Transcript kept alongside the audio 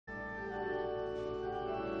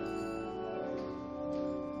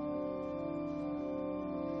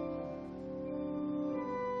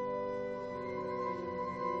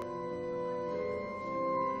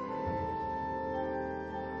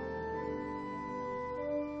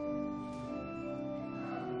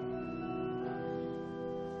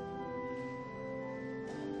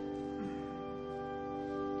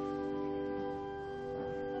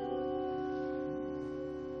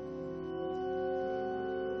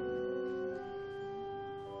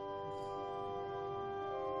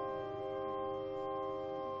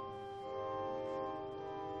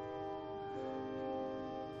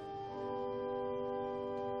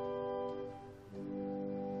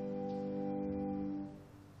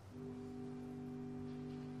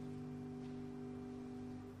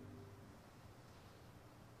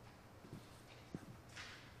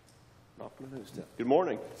Good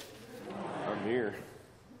morning. I'm here.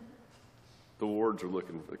 The Wards are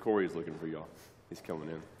looking, Corey's looking for y'all. He's coming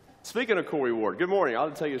in. Speaking of Corey Ward, good morning. I'll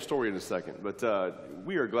tell you a story in a second, but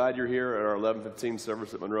we are glad you're here at our 11:15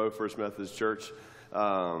 service at Monroe First Methodist Church. We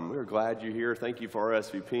are glad you're here. Thank you for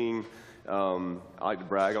RSVPing. I like to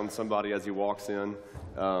brag on somebody as he walks in.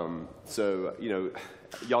 So,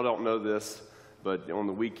 y'all don't know this, but on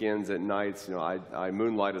the weekends at nights, I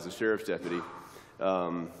moonlight as a sheriff's deputy.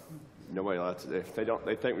 Nobody likes it.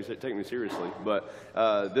 They take me seriously. But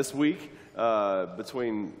this week,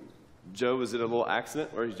 between Joe was in a little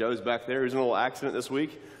accident, or Joe's back there. He was in a little accident this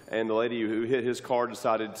week, and the lady who hit his car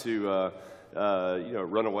decided to,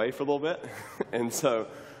 run away for a little bit, and so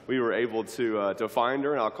we were able to find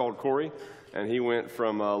her. And I called Corey, and he went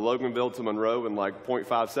from Loganville to Monroe in like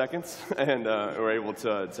 0.5 seconds, and we were able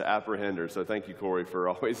to apprehend her. So thank you, Corey, for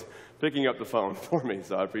always picking up the phone for me.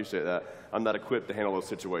 So I appreciate that. I'm not equipped to handle those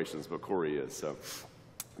situations, but Corey is. So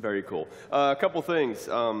very cool. A couple things.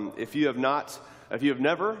 If you have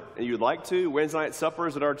never, and you'd like to, Wednesday night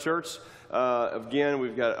suppers at our church. Again,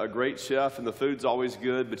 we've got a great chef, and the food's always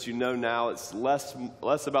good, but now it's less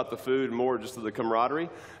about the food, more just of the camaraderie,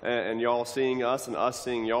 and y'all seeing us and us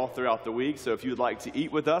seeing y'all throughout the week. So if you'd like to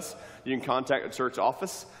eat with us, you can contact the church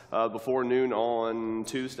office before noon on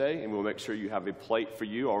Tuesday, and we'll make sure you have a plate for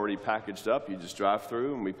you already packaged up. You just drive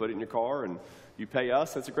through, and we put it in your car, and you pay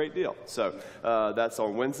us. That's a great deal. So that's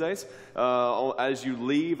on Wednesdays. As you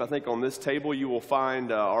leave, I think on this table you will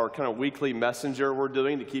find our kind of weekly messenger we're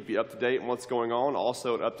doing to keep you up to date on what's going on.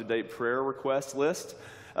 Also an up-to-date prayer request list.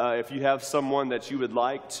 If you have someone that you would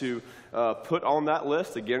like to put on that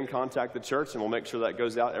list, again, contact the church, and we'll make sure that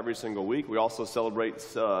goes out every single week. We also celebrate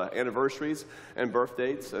anniversaries and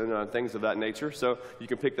birthdays and things of that nature. So you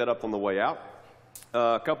can pick that up on the way out.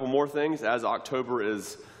 A couple more things. As October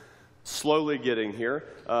is slowly getting here,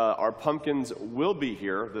 our pumpkins will be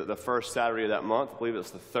here the first Saturday of that month. I believe it's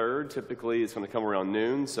the 3rd. Typically, it's going to come around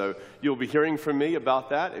noon. So you'll be hearing from me about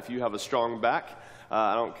that if you have a strong back.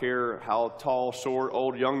 I don't care how tall, short,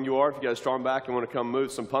 old, young you are. If you got a strong back and want to come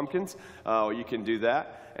move some pumpkins, you can do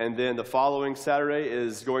that. And then the following Saturday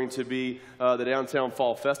is going to be the Downtown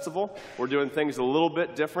Fall Festival. We're doing things a little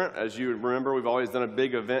bit different. As you remember, we've always done a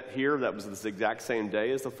big event here that was this exact same day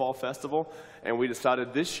as the Fall Festival. And we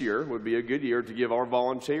decided this year would be a good year to give our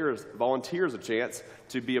volunteers a chance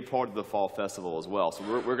to be a part of the Fall Festival as well. So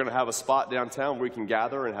we're going to have a spot downtown where we can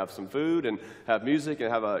gather and have some food and have music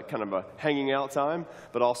and have a kind of a hanging out time,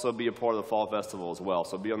 but also be a part of the Fall Festival as well.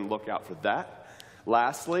 So be on the lookout for that.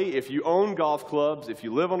 Lastly, if you own golf clubs, if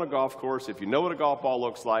you live on a golf course, if you know what a golf ball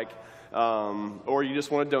looks like, or you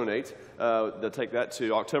just want to donate, they'll take that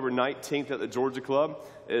to October 19th at the Georgia Club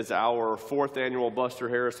is our 4th annual Buster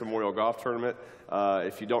Harris Memorial Golf Tournament.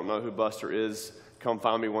 If you don't know who Buster is, come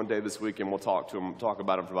find me one day this week and we'll talk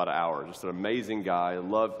about him for about an hour. Just an amazing guy.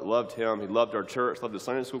 Loved him. He loved our church, loved the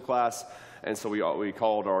Sunday school class, and so we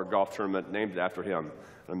called our golf tournament, named it after him.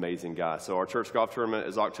 An amazing guy. So our church golf tournament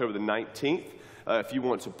is October the 19th. If you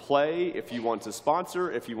want to play, if you want to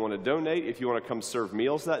sponsor, if you want to donate, if you want to come serve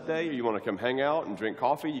meals that day, or you want to come hang out and drink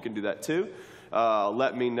coffee, you can do that too.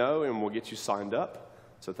 Let me know, and we'll get you signed up.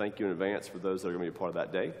 So thank you in advance for those that are going to be a part of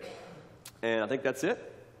that day. And I think that's it.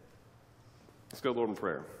 Let's go, Lord, in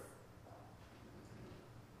prayer.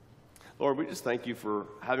 Lord, we just thank you for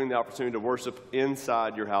having the opportunity to worship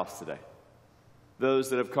inside your house today.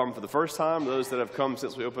 Those that have come for the first time, those that have come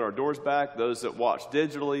since we opened our doors back, those that watch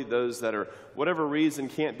digitally, those that are, whatever reason,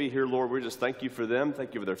 can't be here, Lord, we just thank you for them.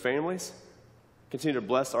 Thank you for their families. Continue to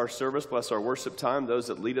bless our service, bless our worship time, those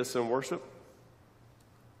that lead us in worship.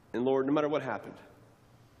 And Lord, no matter what happened,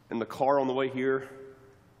 in the car on the way here,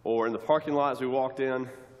 or in the parking lot as we walked in,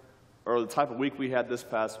 or the type of week we had this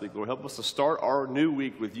past week, Lord, help us to start our new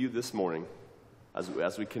week with you this morning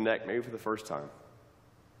as we connect maybe for the first time.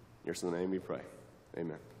 In your son's name we pray.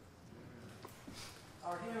 Amen.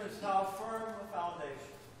 Our hymn is called Firm the Foundation.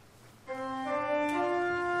 Thank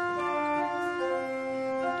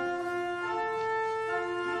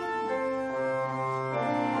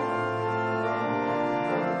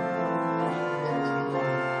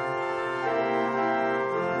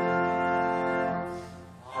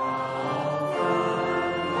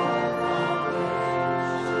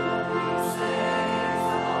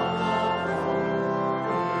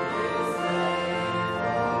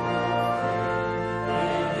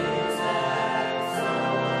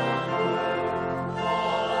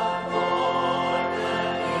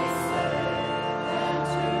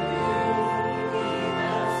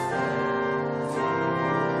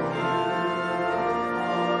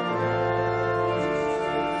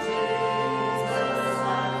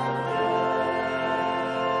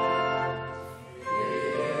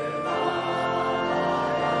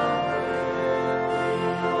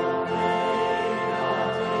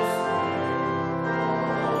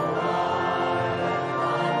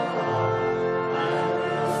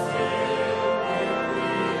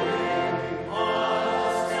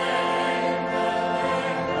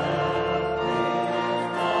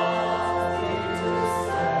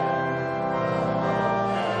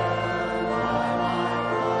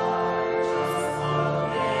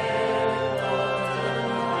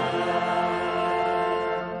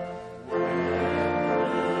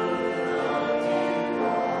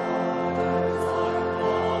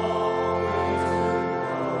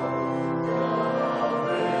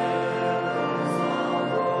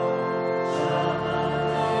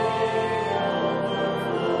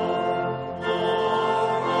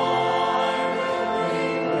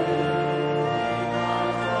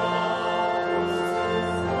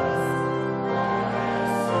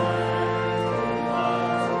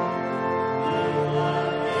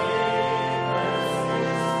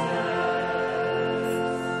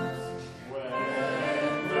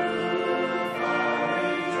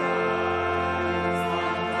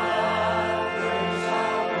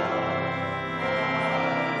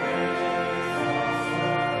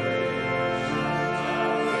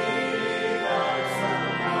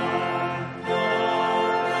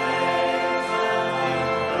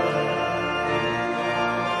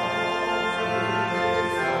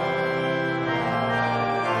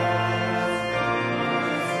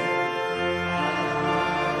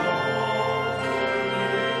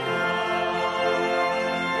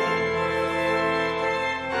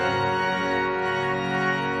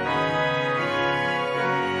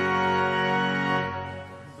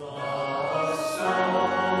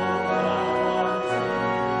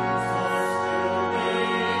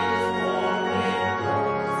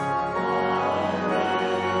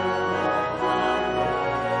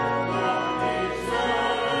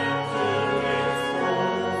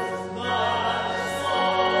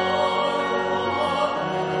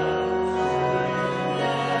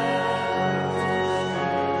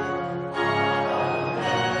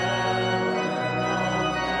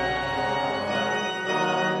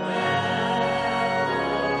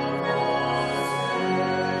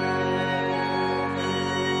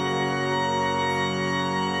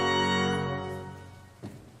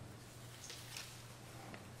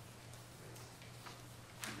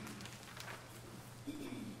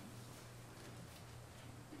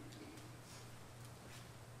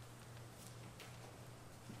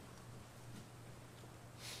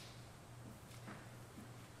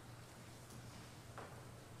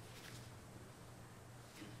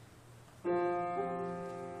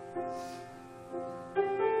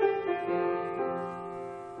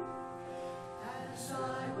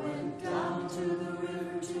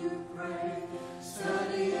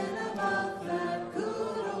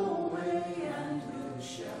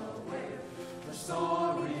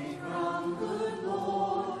Sorry ground, good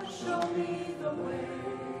Lord, show me the way.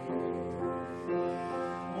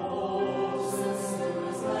 Oh,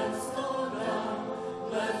 sisters, let's go down,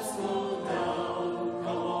 let's go down,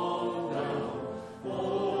 come on down.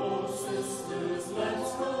 Oh, sisters,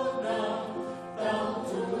 let's go down, down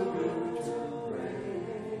to the river to pray.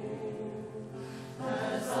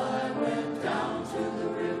 As I went down to the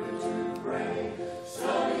river to pray,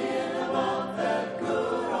 studying about that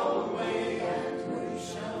good old way, and we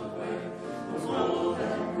shall wear the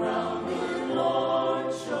golden crown. Good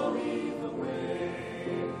Lord, show me the way.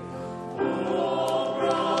 Oh,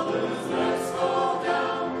 brothers, let's go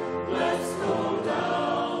down, let's go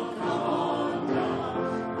down, come on down.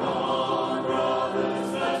 Come on,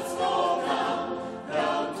 brothers, let's go down,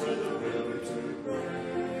 down to the river to pray.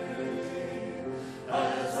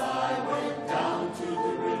 As I went down to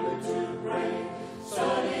the river to pray,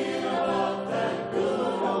 studying about that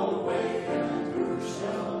good old way, and who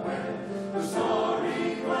shall wear the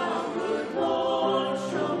sorry crown? Good Lord,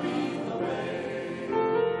 show me the way.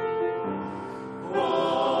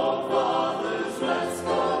 Oh, fathers, let's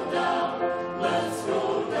go down,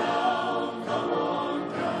 come on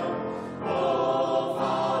down. Oh,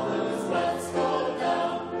 fathers, let's go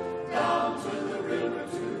down to the river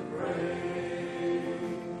to pray.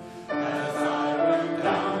 As I went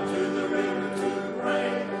down to the river to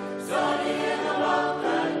pray, studying about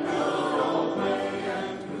that good old way,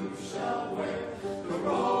 and who shall wear the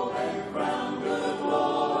robe and crown? Good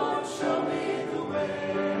Lord, show me the way.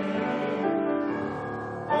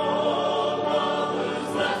 Oh, brothers,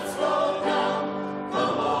 let's go down,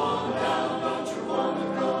 come on down, don't you want to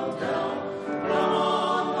go down? Come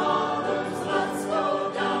on, fathers, let's go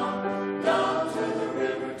down to the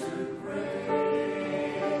river to pray.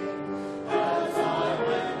 As I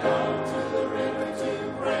went down to the river to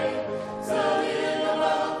pray, studying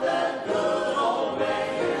about that good old way,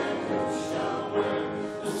 and who shall wear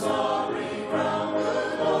the sorry crown?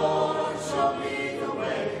 Good Lord, show me the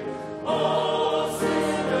way. Oh,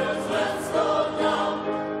 sinners, let's go down,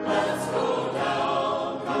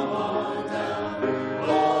 come on down.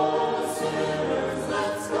 Oh, sinners,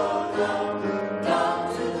 let's go down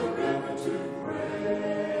to the river to pray.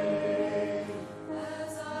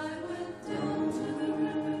 As I went down to the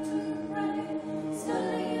river to pray,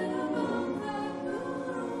 studying about that good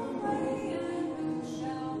old way, and who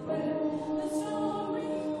shall wear the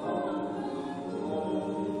sorry crown?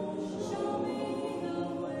 Lord, show me the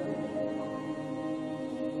way.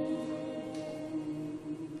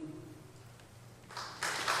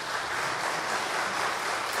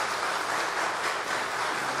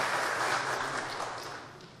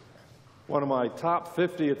 One of my top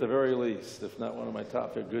 50 at the very least, if not one of my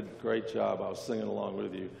top 50. Good, great job. I was singing along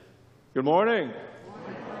with you. Good morning.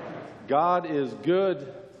 God is good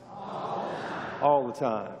all the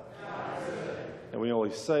time. And we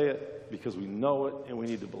only say it because we know it, and we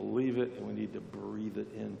need to believe it, and we need to breathe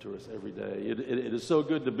it into us every day. It is so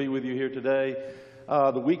good to be with you here today.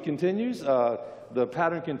 The week continues. The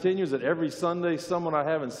pattern continues that every Sunday someone I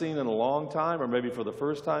haven't seen in a long time, or maybe for the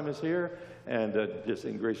first time, is here, and it just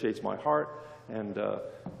ingratiates my heart. And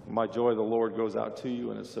my joy of the Lord goes out to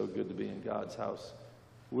you, and it's so good to be in God's house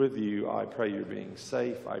with you. I pray you're being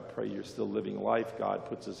safe. I pray you're still living life. God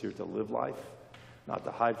puts us here to live life, not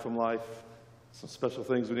to hide from life. Some special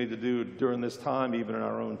things we need to do during this time, even in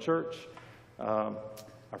our own church. Our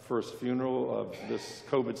first funeral of this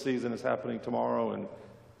COVID season is happening tomorrow, and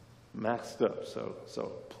maxed up.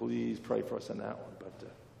 So please pray for us in that one. But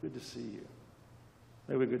good to see you.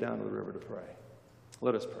 May we go down to the river to pray.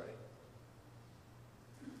 Let us pray.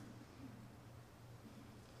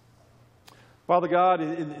 Father God,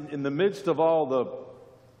 in the midst of all the,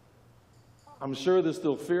 I'm sure there's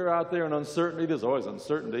still fear out there and uncertainty. There's always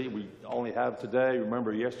uncertainty. We only have today.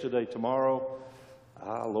 Remember yesterday, tomorrow.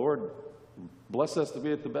 Lord, bless us to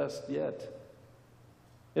be at the best yet.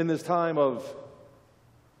 In this time of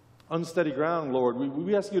unsteady ground, Lord,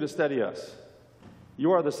 we ask you to steady us.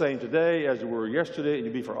 You are the same today as you were yesterday, and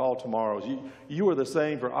you'll be for all tomorrows. You are the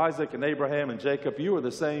same for Isaac and Abraham and Jacob. You are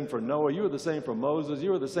the same for Noah. You are the same for Moses.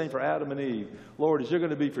 You are the same for Adam and Eve. Lord, as you're going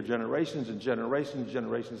to be for generations and generations and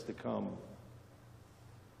generations to come.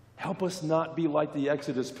 Help us not be like the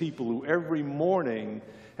Exodus people who every morning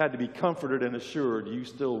had to be comforted and assured you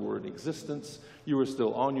still were in existence, you were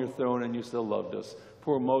still on your throne, and you still loved us.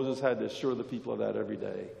 Poor Moses had to assure the people of that every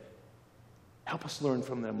day. Help us learn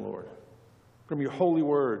from them, Lord. From your holy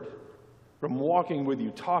word, from walking with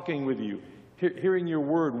you, talking with you, hearing your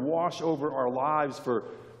word wash over our lives for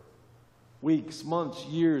weeks, months,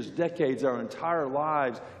 years, decades, our entire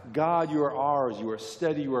lives. God, you are ours. You are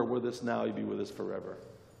steady. You are with us now. You'll be with us forever.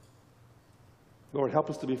 Lord, help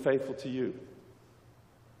us to be faithful to you.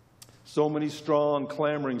 So many strong,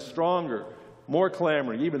 clamoring, stronger, more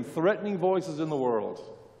clamoring, even threatening voices in the world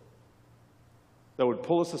that would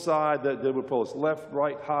pull us aside, that would pull us left,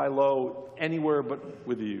 right, high, low, anywhere but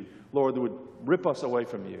with you. Lord, that would rip us away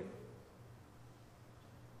from you.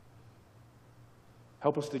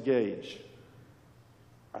 Help us to gauge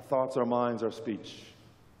our thoughts, our minds, our speech,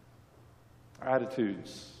 our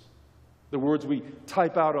attitudes, the words we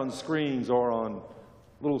type out on screens or on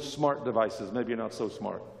little smart devices. Maybe you're not so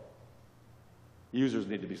smart. Users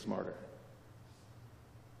need to be smarter.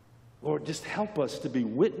 Lord, just help us to be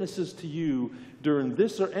witnesses to you during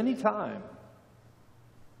this or any time.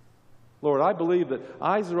 Lord, I believe that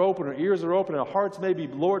eyes are open, our ears are open, our hearts may be,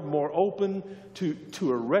 Lord, more open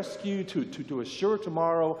to a rescue, to a sure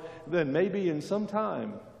tomorrow than maybe in some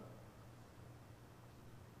time.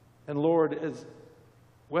 And Lord, as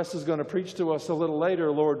Wes is going to preach to us a little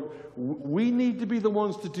later, Lord, we need to be the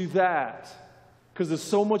ones to do that. Because there's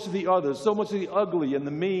so much of the other, so much of the ugly and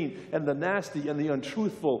the mean and the nasty and the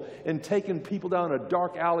untruthful and taking people down a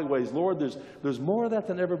dark alleyways. Lord, there's more of that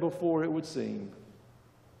than ever before, it would seem.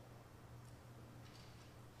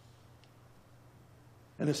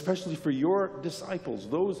 And especially for your disciples,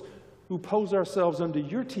 those who pose ourselves under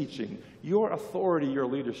your teaching, your authority, your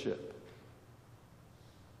leadership.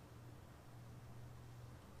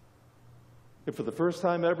 If for the first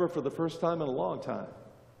time ever, for the first time in a long time,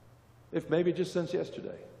 if maybe just since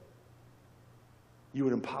yesterday, you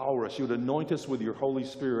would empower us, you would anoint us with your Holy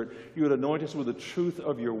Spirit, you would anoint us with the truth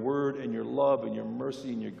of your word and your love and your mercy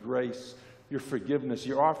and your grace, your forgiveness,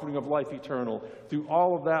 your offering of life eternal. Through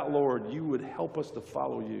all of that, Lord, you would help us to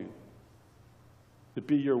follow you, to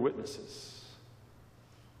be your witnesses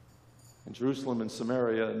in Jerusalem and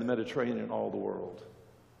Samaria and the Mediterranean and all the world.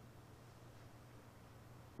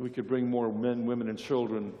 We could bring more men, women, and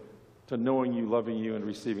children to knowing you, loving you, and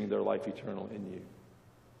receiving their life eternal in you.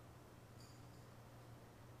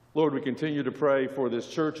 Lord, we continue to pray for this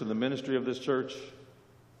church and the ministry of this church.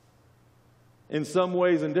 In some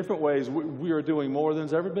ways, in different ways, we are doing more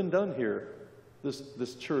than's ever been done here,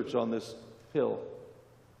 this church on this hill.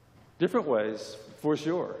 Different ways, for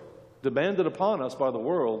sure. Demanded upon us by the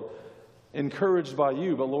world, encouraged by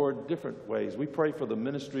you, but Lord, different ways. We pray for the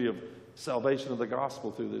ministry of salvation of the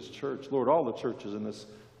gospel through this church. Lord, all the churches in this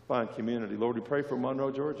fine community. Lord, we pray for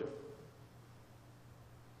Monroe, Georgia.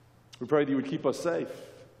 We pray that you would keep us safe.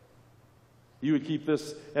 You would keep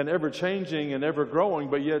this an ever-changing and ever-growing,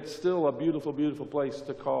 but yet still a beautiful, beautiful place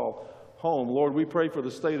to call home. Lord, we pray for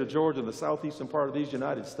the state of Georgia and the southeastern part of these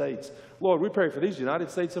United States. Lord, we pray for these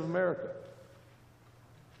United States of America.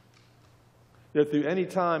 That through any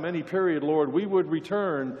time, any period, Lord, we would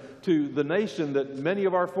return to the nation that many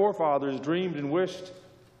of our forefathers dreamed and wished,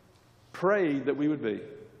 prayed that we would be.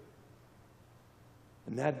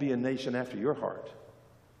 And that'd be a nation after your heart.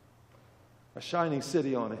 A shining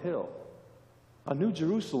city on a hill. A new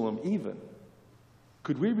Jerusalem even.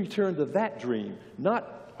 Could we return to that dream?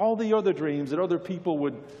 Not all the other dreams that other people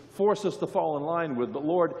would force us to fall in line with, but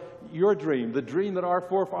Lord, your dream, the dream that our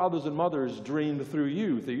forefathers and mothers dreamed through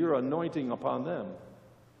you, through your anointing upon them.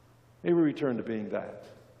 May we return to being that.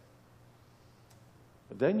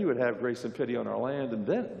 But then you would have grace and pity on our land, and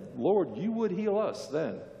then, Lord, you would heal us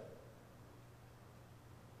then.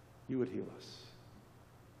 You would heal us.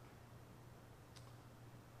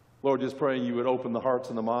 Lord, just praying you would open the hearts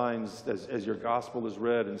and the minds as your gospel is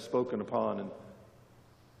read and spoken upon, and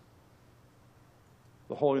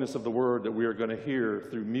the holiness of the word that we are going to hear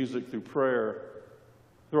through music, through prayer,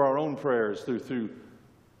 through our own prayers, through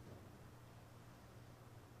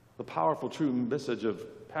the powerful, true message of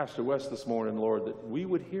Pastor West this morning, Lord, that we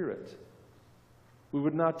would hear it. We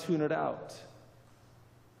would not tune it out.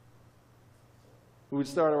 We would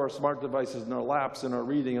start our smart devices in our laps in our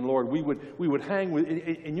reading, and Lord, we would hang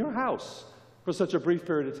in your house for such a brief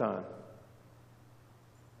period of time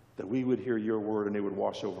that we would hear your word and it would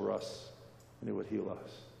wash over us and it would heal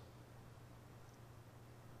us.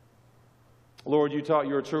 Lord, you taught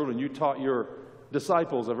your children, you taught your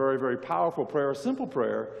disciples a very, very powerful prayer, a simple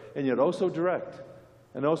prayer, and yet also direct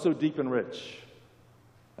and also deep and rich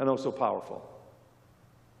and also powerful.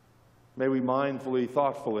 May we mindfully,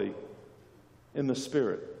 thoughtfully, in the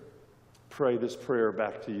Spirit, pray this prayer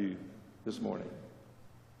back to you this morning.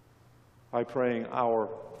 By praying, Our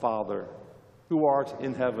Father, who art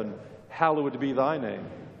in heaven, hallowed be thy name.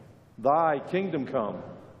 Thy kingdom come,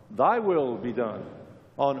 thy will be done,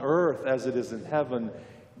 on earth as it is in heaven.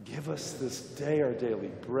 Give us this day our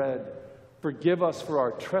daily bread. Forgive us for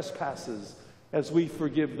our trespasses, as we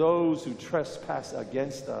forgive those who trespass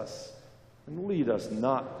against us. And lead us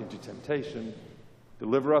not into temptation.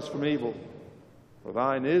 Deliver us from evil. For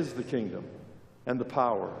thine is the kingdom, and the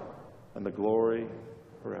power, and the glory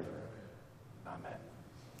forever. Amen.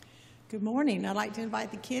 Good morning. I'd like to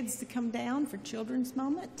invite the kids to come down for Children's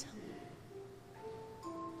Moment.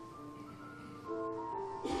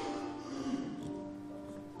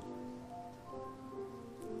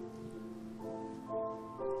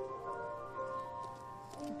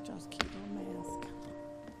 Just keep on mask.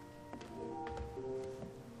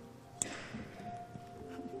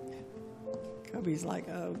 Kobe's like,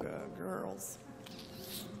 oh, girls.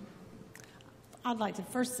 I'd like to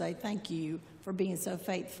first say thank you for being so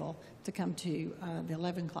faithful to come to the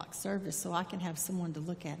 11 o'clock service so I can have someone to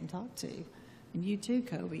look at and talk to. And you too,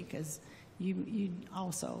 Kobe, because you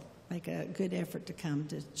also make a good effort to come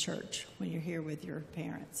to church when you're here with your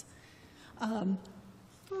parents.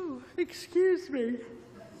 Excuse me.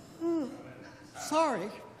 Sorry.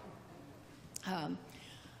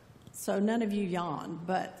 So none of you yawned,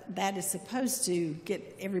 but that is supposed to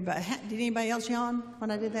get everybody. Did anybody else yawn when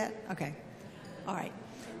I did that? Okay. All right.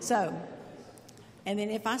 So, and then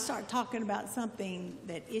if I start talking about something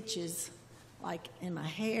that itches, like in my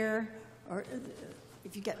hair, or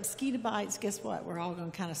if you get mosquito bites, guess what? We're all going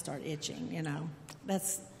to kind of start itching, you know.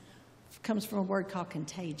 That's comes from a word called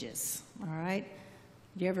contagious, all right?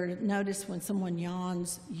 You ever notice when someone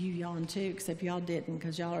yawns, you yawn too, except y'all didn't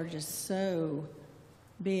because y'all are just so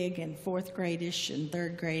big and fourth grade-ish and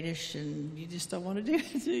third grade-ish, and you just don't want to do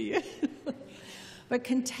it, do you? But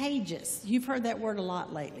contagious, you've heard that word a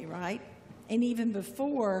lot lately, right? And even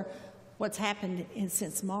before what's happened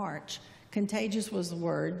since March, contagious was the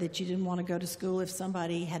word that you didn't want to go to school if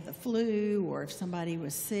somebody had the flu or if somebody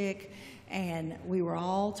was sick, and we were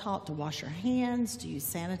all taught to wash our hands, to use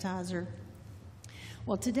sanitizer.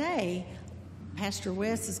 Well, today, Pastor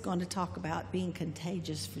Wes is going to talk about being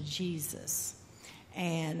contagious for Jesus.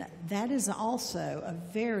 And that is also a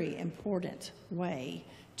very important way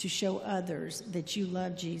to show others that you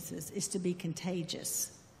love Jesus, is to be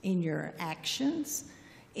contagious in your actions,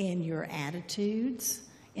 in your attitudes,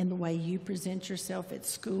 in the way you present yourself at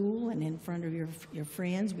school and in front of your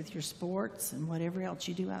friends with your sports and whatever else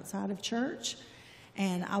you do outside of church.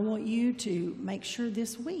 And I want you to make sure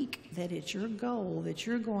this week that it's your goal that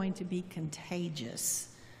you're going to be contagious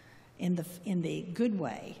in the good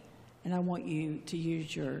way. And I want you to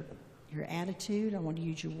use your attitude. I want to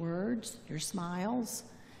use your words, your smiles.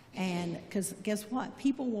 And because guess what?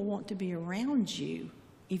 People will want to be around you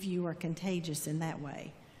if you are contagious in that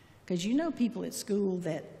way. Because you know people at school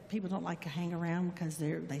that people don't like to hang around because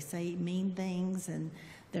they say mean things and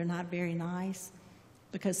they're not very nice.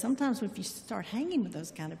 Because sometimes if you start hanging with those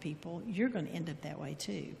kind of people, you're going to end up that way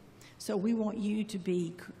too. So we want you to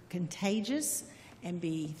be contagious and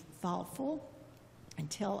be thoughtful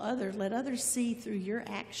and let others see through your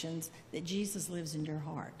actions that Jesus lives in your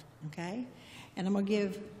heart, okay? And I'm going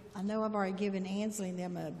to I know I've already given Ansley and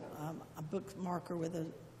them a bookmarker with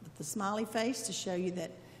the smiley face to show you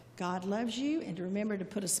that God loves you, and to remember to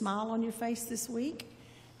put a smile on your face this week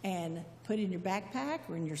and put it in your backpack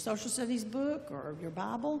or in your social studies book or your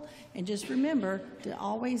Bible, and just remember to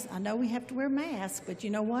always, I know we have to wear masks, but you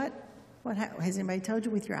know what? Has anybody told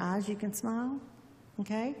you with your eyes you can smile?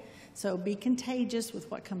 Okay? So be contagious with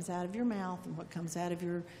what comes out of your mouth and what comes out of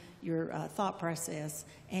your thought process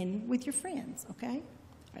and with your friends, okay?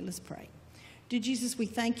 All right, let's pray. Dear Jesus, we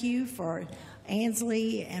thank you for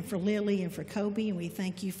Ansley and for Lily and for Kobe, and we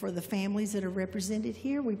thank you for the families that are represented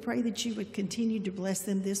here. We pray that you would continue to bless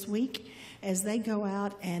them this week as they go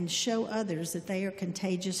out and show others that they are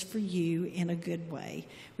contagious for you in a good way.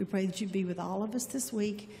 We pray that you be with all of us this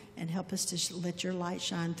week and help us to let your light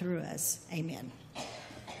shine through us. Amen.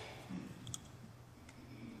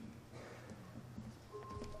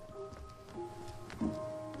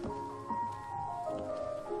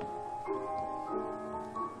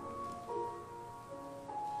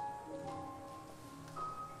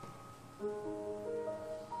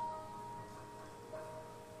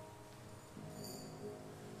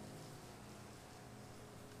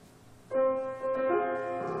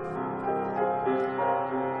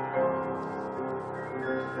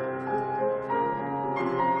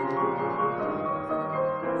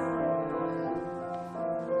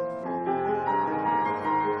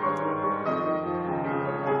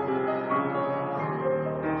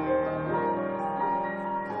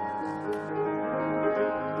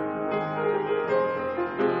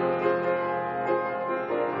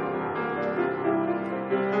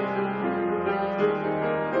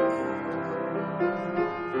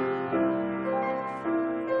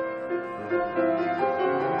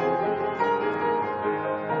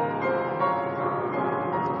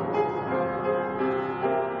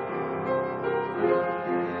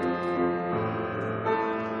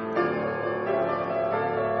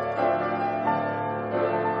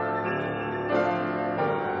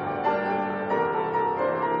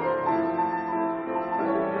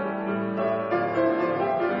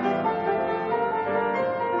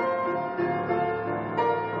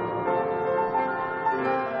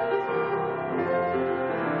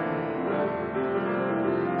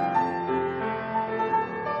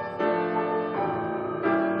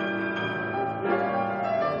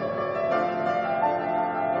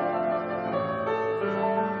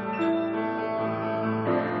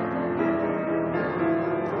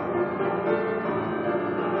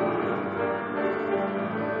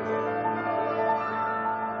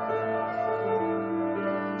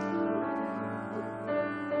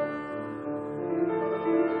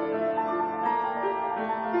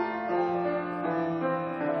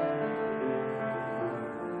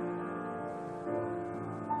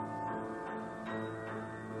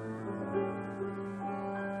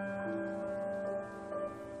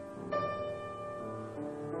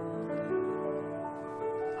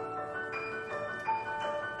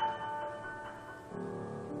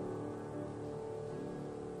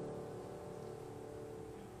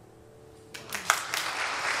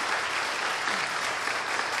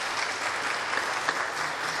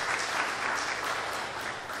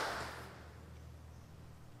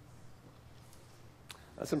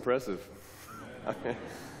 That's impressive.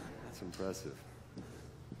 That's impressive.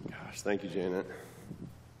 Gosh, thank you, Janet.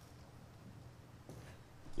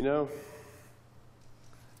 You know,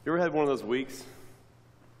 you ever had one of those weeks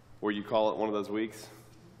where you call it one of those weeks?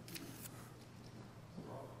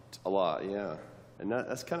 A lot, yeah. And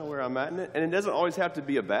that's kind of where I'm at in it. And it doesn't always have to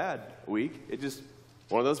be a bad week. It's just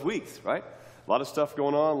one of those weeks, right? A lot of stuff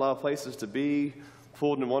going on, a lot of places to be,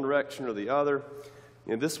 pulled in one direction or the other.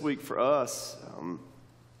 You know, this week for us,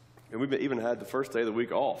 and we've even had the first day of the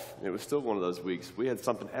week off. It was still one of those weeks. We had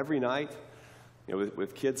something every night, you know,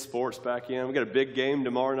 with kids' sports back in. We got a big game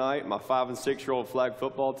tomorrow night, my 5- and 6-year-old flag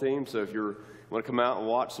football team. So if you want to come out and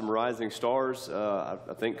watch some rising stars, I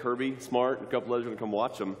think Kirby, Smart, and a couple others are going to come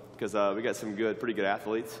watch them because we got some pretty good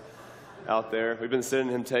athletes out there. We've been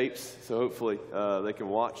sending him tapes, so hopefully they can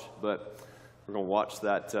watch. But we're going to watch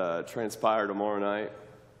that transpire tomorrow night.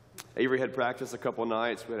 Avery had practice a couple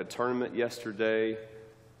nights. We had a tournament yesterday.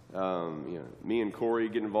 You know, me and Corey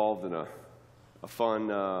get involved in a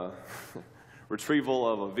fun retrieval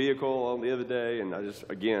of a vehicle on the other day, and I just,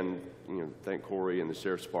 again, you know, thank Corey and the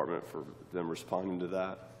Sheriff's Department for them responding to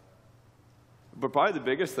that. But probably the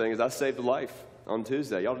biggest thing is I saved a life on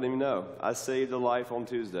Tuesday. Y'all didn't even know. I saved a life on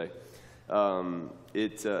Tuesday.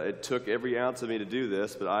 It took every ounce of me to do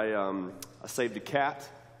this, but I saved a cat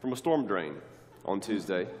from a storm drain on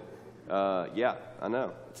Tuesday. Yeah, I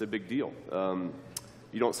know. It's a big deal.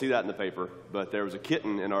 You don't see that in the paper, but there was a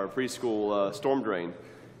kitten in our preschool storm drain,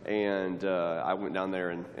 and I went down there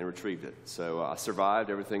and retrieved it. So I survived.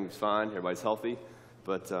 Everything was fine. Everybody's healthy.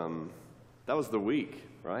 But that was the week,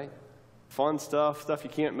 right? Fun stuff you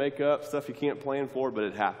can't make up, stuff you can't plan for, but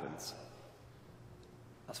it happens.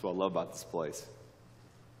 That's what I love about this place.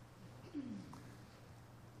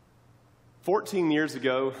 14 years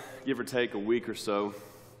ago, give or take a week or so,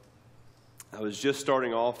 I was just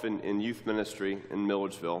starting off in youth ministry in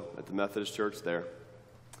Milledgeville at the Methodist church there.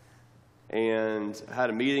 And I had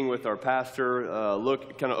a meeting with our pastor,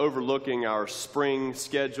 kind of overlooking our spring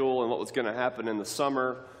schedule and what was going to happen in the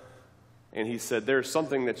summer. And he said, there's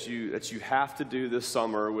something that you have to do this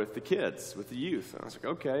summer with the kids, with the youth. And I was like,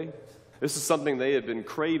 okay. This is something they have been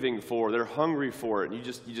craving for. They're hungry for it. And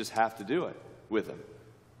you just have to do it with them.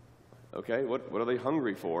 Okay, what are they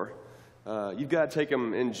hungry for? You've got to take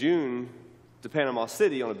them in June to Panama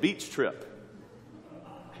City on a beach trip.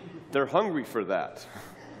 They're hungry for that.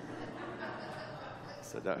 I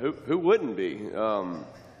said, who wouldn't be?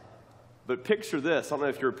 But picture this. I don't know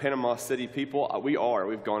if you're Panama City people. We are.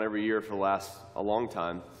 We've gone every year for a long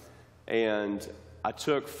time. And I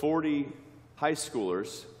took 40 high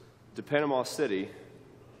schoolers to Panama City,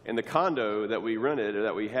 and the condo that we rented, or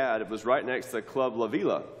that we had, it was right next to Club La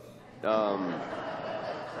Villa.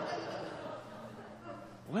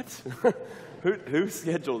 What? Who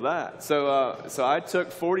scheduled that? So I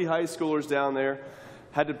took 40 high schoolers down there,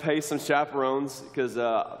 had to pay some chaperones because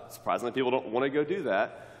surprisingly people don't want to go do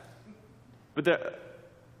that. But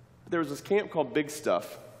there was this camp called Big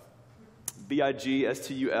Stuff,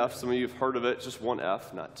 BIGSTUF. Some of you have heard of it, just one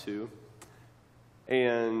F, not two.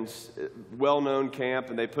 And well-known camp,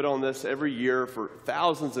 and they put on this every year for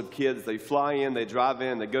thousands of kids. They fly in, they drive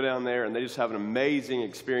in, they go down there, and they just have an amazing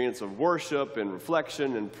experience of worship and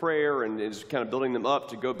reflection and prayer, and just kind of building them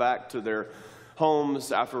up to go back to their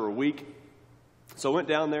homes after a week. So I went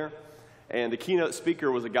down there, and the keynote speaker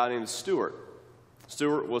was a guy named Stuart.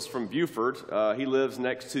 Stuart was from Buford. He lives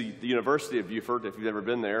next to the University of Buford, if you've ever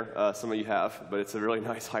been there. Some of you have, but it's a really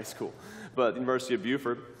nice high school. But the University of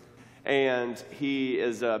Buford. And he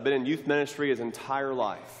has been in youth ministry his entire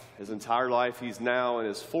life. He's now in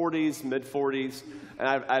his 40s, mid-40s. And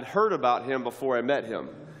I'd heard about him before I met him.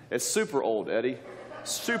 It's super old, Eddie.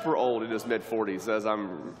 Super old in his mid-40s as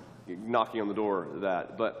I'm knocking on the door of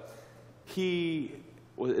that. But he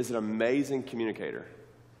is an amazing communicator.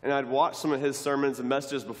 And I'd watched some of his sermons and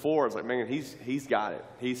messages before. I was like, man, he's got it.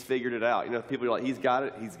 He's figured it out. You know, people are like, he's got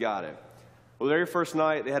it. Well, the very first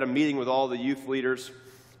night, they had a meeting with all the youth leaders,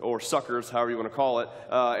 or suckers, however you want to call it,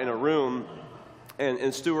 in a room.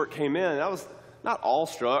 And Stuart came in, and I was not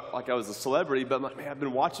awestruck like I was a celebrity, but I'm like, man, I've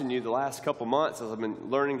been watching you the last couple months as I've been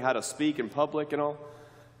learning how to speak in public and all.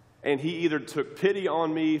 And he either took pity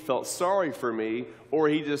on me, felt sorry for me, or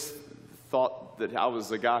he just thought that I was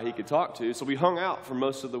the guy he could talk to. So we hung out for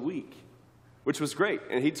most of the week, which was great.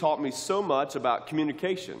 And he taught me so much about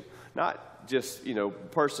communication, not just,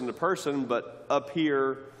 person to person, but up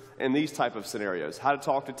here in these type of scenarios. How to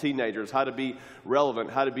talk to teenagers, how to be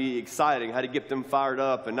relevant, how to be exciting, how to get them fired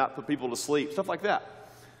up and not put people to sleep, stuff like that.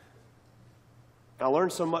 And I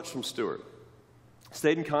learned so much from Stuart.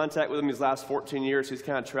 Stayed in contact with him these last 14 years. He's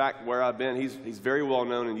kind of tracked where I've been. He's very well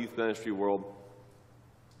known in youth ministry world.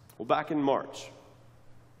 Well, back in March,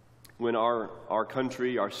 when our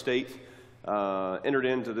country, our state, entered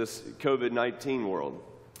into this COVID-19 world,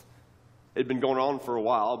 it had been going on for a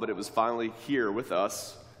while, but it was finally here with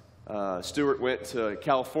us. Stuart went to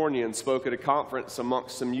California and spoke at a conference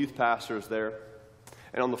amongst some youth pastors there.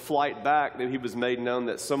 And on the flight back, he was made known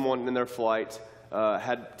that someone in their flight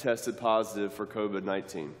had tested positive for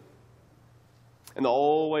COVID-19. And the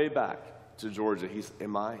whole way back to Georgia,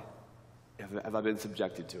 have I been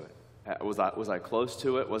subjected to it? Was I close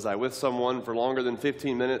to it? Was I with someone for longer than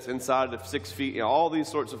 15 minutes inside of 6 feet? All these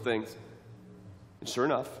sorts of things. And sure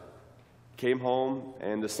enough, came home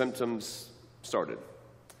and the symptoms started.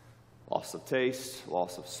 Loss of taste,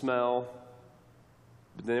 loss of smell,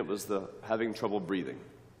 but then it was the having trouble breathing.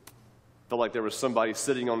 Felt like there was somebody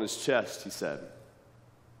sitting on his chest, he said.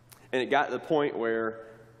 And it got to the point where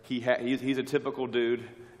he's a typical dude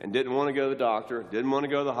and didn't want to go to the doctor, didn't want to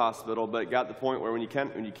go to the hospital, but it got to the point where when you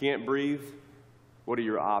can't breathe, what are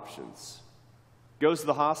your options? Goes to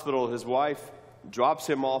the hospital, his wife drops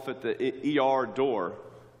him off at the ER door,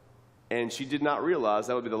 and she did not realize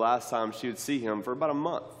that would be the last time she would see him for about a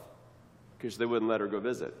month because they wouldn't let her go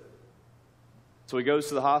visit. So he goes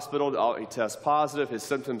to the hospital, he tests positive, his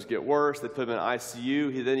symptoms get worse, they put him in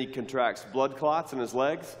ICU, then he contracts blood clots in his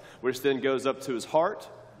legs, which then goes up to his heart,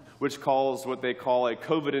 which causes what they call a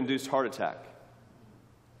COVID-induced heart attack.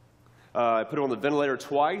 I put him on the ventilator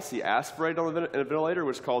twice, he aspirated on the ventilator,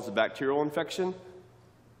 which caused a bacterial infection.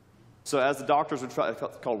 So as the doctors would try, it's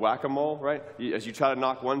called whack-a-mole, right? As you try to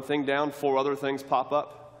knock one thing down, 4 other things pop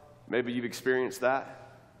up. Maybe you've experienced that.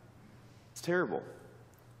 It's terrible.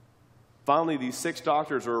 Finally, these 6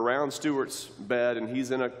 doctors are around Stuart's bed, and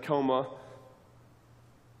he's in a coma.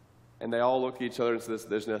 And they all look at each other and say,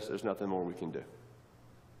 there's nothing more we can do.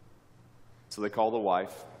 So they call the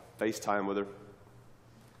wife, FaceTime with her.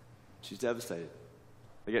 She's devastated.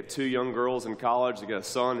 They got 2 young girls in college. They got a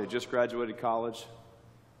son who just graduated college,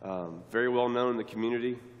 very well known in the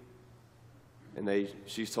community. And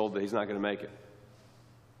she's told that he's not going to make it.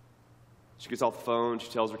 She gets off the phone. She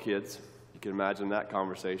tells her kids. You can imagine that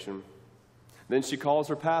conversation. Then she calls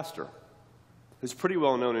her pastor, who's pretty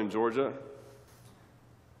well known in Georgia.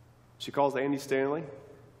 She calls Andy Stanley,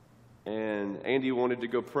 and Andy wanted to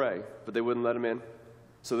go pray, but they wouldn't let him in.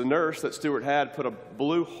 So the nurse that Stuart had put a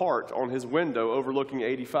blue heart on his window overlooking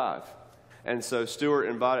 85. And so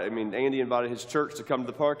Andy invited his church to come to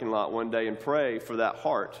the parking lot one day and pray for that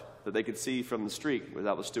heart that they could see from the street.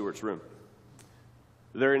 That was Stuart's room.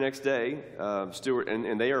 The very next day, Stuart,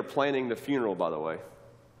 and they are planning the funeral, by the way.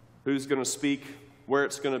 Who's going to speak, where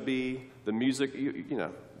it's going to be, the music,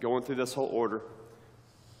 going through this whole order.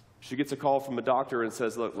 She gets a call from a doctor and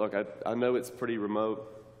says, look, I know it's pretty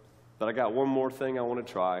remote, but I got one more thing I want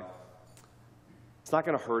to try. It's not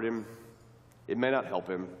going to hurt him. It may not help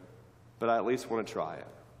him, but I at least want to try it.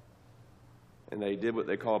 And they did what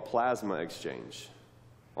they call a plasma exchange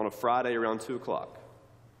on a Friday around 2 o'clock,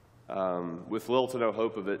 with little to no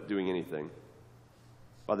hope of it doing anything.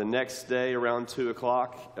 By the next day, around 2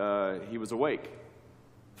 o'clock, he was awake,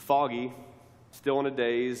 foggy, still in a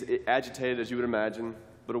daze, agitated as you would imagine,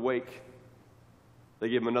 but awake. They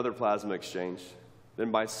gave him another plasma exchange.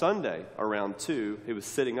 Then by Sunday, around 2, he was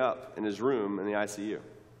sitting up in his room in the ICU.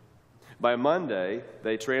 By Monday,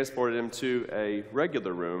 they transported him to a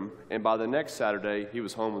regular room, and by the next Saturday, he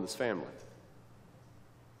was home with his family.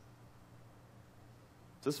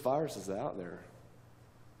 This virus is out there,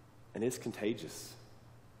 and it's contagious.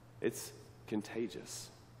 It's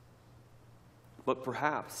contagious. But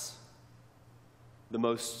perhaps the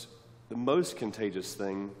most contagious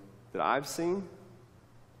thing that I've seen,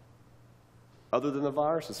 other than the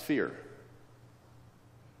virus, is fear.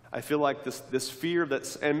 I feel like this fear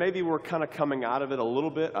and maybe we're kind of coming out of it a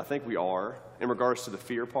little bit. I think we are, in regards to the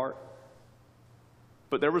fear part.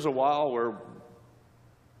 But there was a while where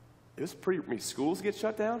schools get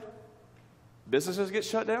shut down, businesses get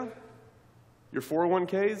shut down. Your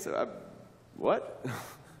 401ks, what?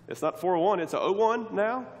 It's not 401, it's a 01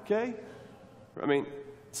 now, okay?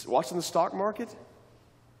 Watching the stock market.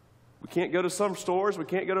 We can't go to some stores, we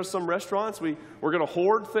can't go to some restaurants. We're going to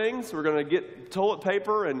hoard things. We're going to get toilet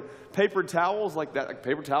paper and paper towels like that. Like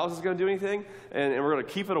paper towels is going to do anything. And we're going to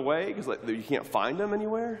keep it away because you can't find them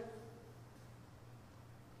anywhere.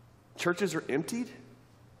 Churches are emptied.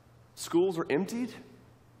 Schools are emptied.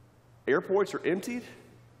 Airports are emptied.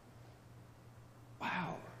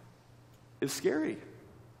 Wow, it's scary.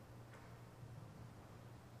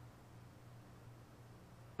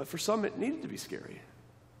 But for some, it needed to be scary.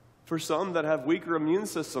 For some that have weaker immune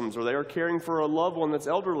systems, or they are caring for a loved one that's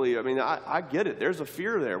elderly, I mean, I get it. There's a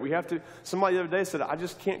fear there. Somebody the other day said, I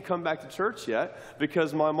just can't come back to church yet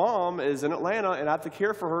because my mom is in Atlanta and I have to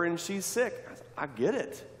care for her and she's sick. I get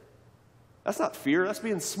it. That's not fear. That's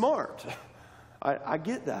being smart. I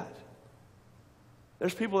get that.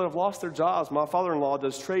 There's people that have lost their jobs. My father-in-law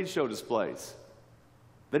does trade show displays.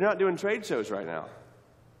 They're not doing trade shows right now,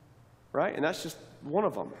 right? And that's just one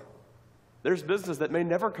of them. There's business that may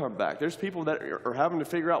never come back. There's people that are having to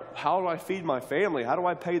figure out, how do I feed my family? How do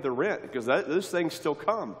I pay the rent? Because those things still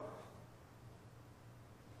come.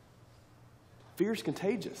 Fear is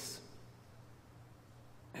contagious.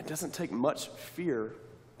 It doesn't take much fear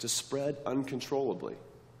to spread uncontrollably.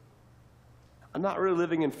 I'm not really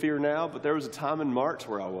living in fear now, but there was a time in March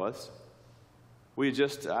where I was.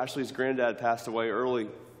 Ashley's granddad passed away early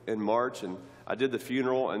in March, and I did the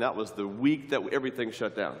funeral, and that was the week that everything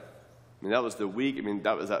shut down. That was the week.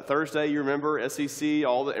 That was that Thursday, you remember, SEC,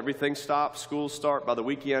 everything stopped, schools start. By the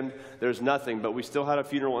weekend, there's nothing, but we still had a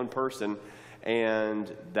funeral in person.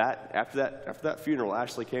 And after that funeral,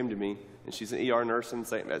 Ashley came to me, and she's an ER nurse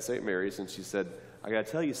at St. Mary's, and she said, I got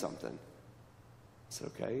to tell you something. I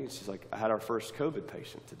said, okay. And she's like, I had our first COVID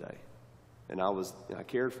patient today, and I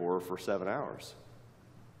cared for her for 7 hours.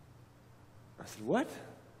 I said, what?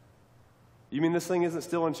 You mean this thing isn't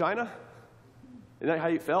still in China? Isn't that how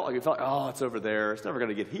you felt? Like you felt like, oh, it's over there. It's never going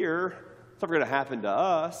to get here. It's never going to happen to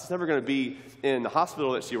us. It's never going to be in the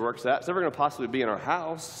hospital that she works at. It's never going to possibly be in our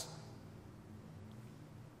house.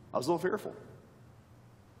 I was a little fearful.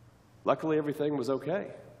 Luckily, everything was okay.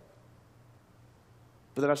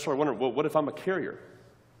 But then I started wondering, well, what if I'm a carrier?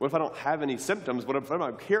 What if I don't have any symptoms? What if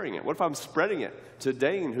I'm carrying it? What if I'm spreading it to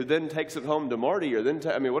Dane, who then takes it home to Marty? Or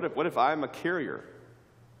what if I'm a carrier?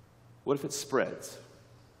 What if it spreads?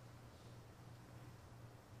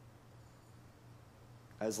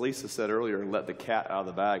 As Lisa said earlier, and let the cat out of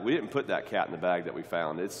the bag. We didn't put that cat in the bag that we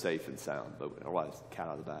found. It's safe and sound, but otherwise, cat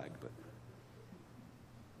out of the bag. But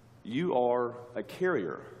you are a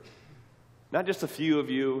carrier. Not just a few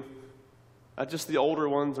of you, not just the older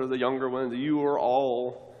ones or the younger ones. You are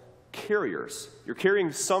all carriers. You're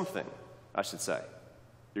carrying something, I should say.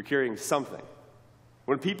 You're carrying something.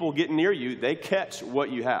 When people get near you, they catch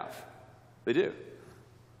what you have. They do.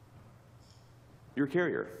 You're a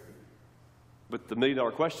carrier. But the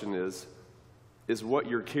million-dollar question is what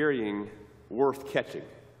you're carrying worth catching?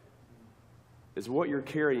 Is what you're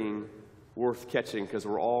carrying worth catching? Because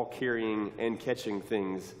we're all carrying and catching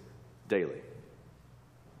things daily.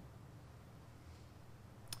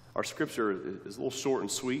 Our scripture is a little short and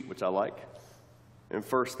sweet, which I like. In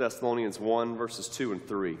 1 Thessalonians 1, verses 2 and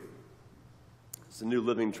 3. It's a New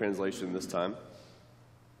Living Translation this time.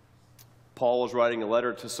 Paul is writing a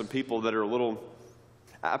letter to some people that are a little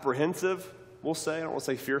apprehensive, we'll say. I don't want to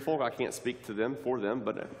say fearful. I can't speak to them, for them,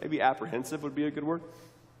 but maybe apprehensive would be a good word.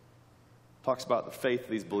 Talks about the faith of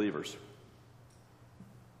these believers.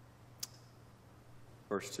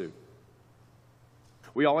 Verse 2.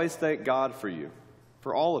 We always thank God for you,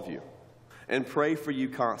 for all of you, and pray for you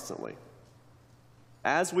constantly.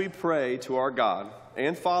 As we pray to our God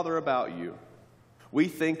and Father about you, we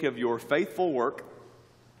think of your faithful work,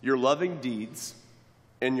 your loving deeds,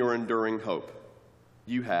 and your enduring hope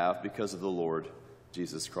you have because of the Lord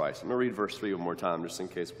Jesus Christ. I'm going to read verse 3 one more time, just in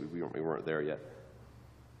case we weren't there yet.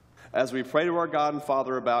 As we pray to our God and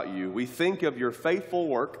Father about you, we think of your faithful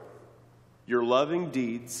work, your loving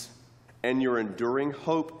deeds, and your enduring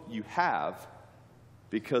hope you have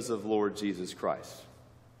because of Lord Jesus Christ.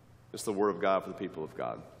 It's the word of God for the people of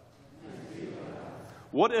God.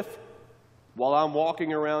 What if, while I'm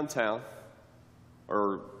walking around town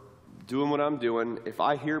or doing what I'm doing, if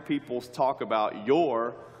I hear people talk about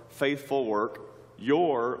your faithful work,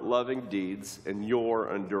 your loving deeds, and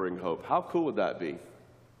your enduring hope? How cool would that be?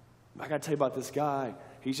 I got to tell you about this guy.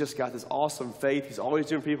 He's just got this awesome faith. He's always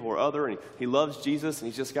doing people for other, and he loves Jesus, and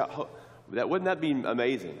he's just got hope. Wouldn't that be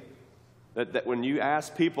amazing? That when you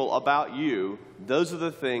ask people about you, those are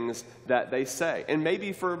the things that they say. And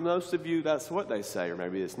maybe for most of you, that's what they say, or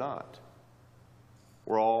maybe it's not.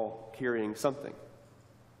 We're all carrying something,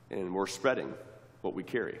 and we're spreading what we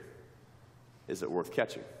carry. Is it worth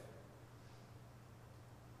catching?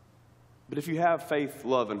 But if you have faith,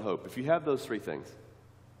 love, and hope, if you have those three things,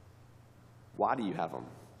 why do you have them?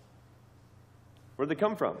 Where did they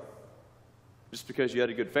come from? Just because you had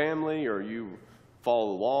a good family, or you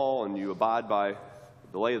follow the law and you abide by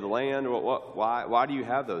the lay of the land? Why do you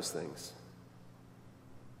have those things?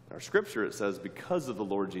 In our scripture, it says, because of the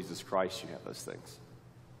Lord Jesus Christ, you have those things.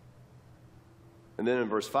 And then in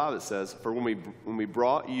verse 5, it says, for when we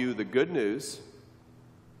brought you the good news,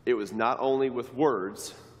 it was not only with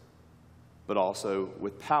words, but also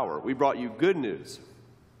with power. We brought you good news.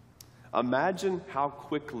 Imagine how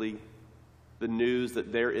quickly the news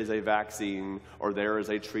that there is a vaccine or there is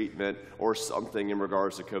a treatment or something in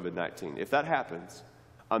regards to COVID-19. If that happens,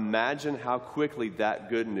 imagine how quickly that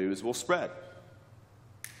good news will spread.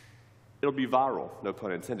 It'll be viral, no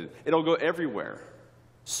pun intended. It'll go everywhere,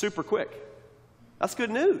 super quick. That's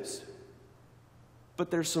good news.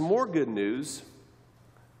 But there's some more good news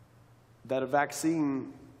that a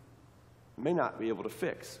vaccine may not be able to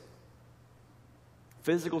fix.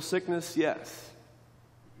 Physical sickness, yes.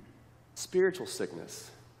 Spiritual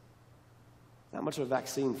sickness, not much of a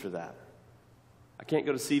vaccine for that. I can't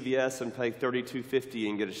go to CVS and pay $32.50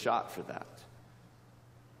 and get a shot for that.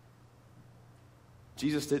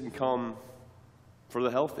 Jesus didn't come for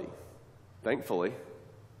the healthy, thankfully.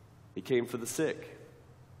 He came for the sick.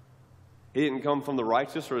 He didn't come from the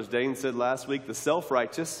righteous, or as Dane said last week, the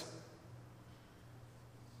self-righteous.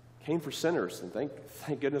 Came for sinners, and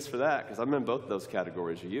thank goodness for that, because I'm in both of those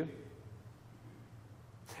categories. Are you?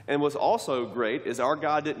 And what's also great is our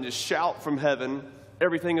God didn't just shout from heaven,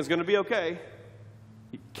 everything is going to be okay.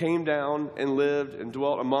 He came down and lived and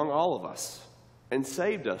dwelt among all of us and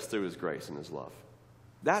saved us through his grace and his love.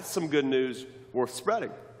 That's some good news worth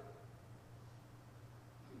spreading.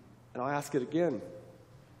 And I'll ask it again.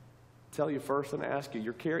 Tell you first and ask you,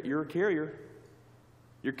 you're a carrier.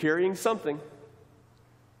 You're carrying something.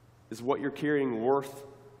 Is what you're carrying worth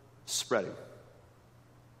spreading?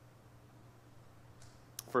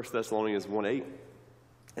 1 Thessalonians 1:8.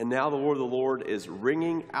 And now the word of the Lord is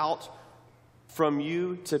ringing out from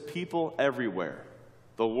you to people everywhere.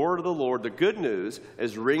 The word of the Lord, the good news,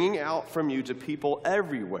 is ringing out from you to people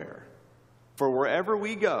everywhere. For wherever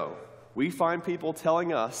we go, we find people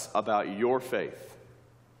telling us about your faith.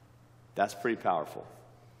 That's pretty powerful.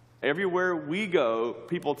 Everywhere we go,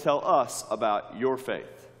 people tell us about your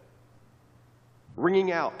faith.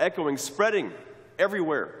 Ringing out, echoing, spreading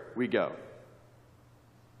everywhere we go.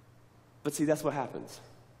 But see, that's what happens.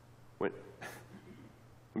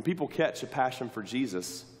 When people catch a passion for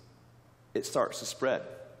Jesus, it starts to spread.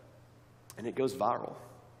 And it goes viral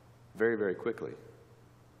very, very quickly.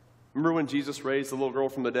 Remember when Jesus raised the little girl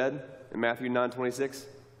from the dead in Matthew 9:26?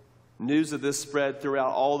 News of this spread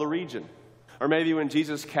throughout all the region. Or maybe when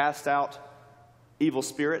Jesus cast out evil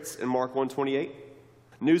spirits in Mark 1:28,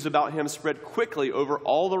 news about him spread quickly over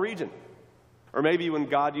all the region. Or maybe when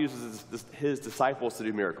God uses his disciples to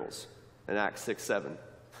do miracles in Acts 6:7.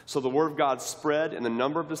 So the word of God spread, and the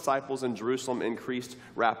number of disciples in Jerusalem increased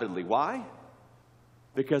rapidly. Why?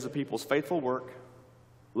 Because of people's faithful work,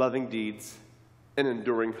 loving deeds, and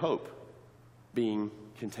enduring hope being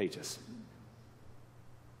contagious.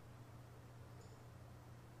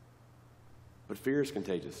 But fear is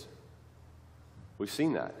contagious. We've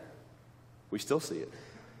seen that. We still see it.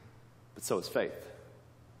 But so is faith.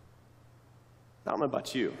 I don't know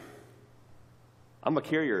about you. I'm a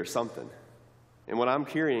carrier of something. And what I'm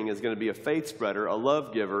carrying is going to be a faith spreader, a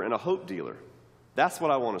love giver, and a hope dealer. That's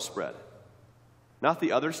what I want to spread. Not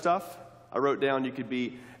the other stuff. I wrote down you could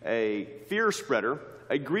be a fear spreader,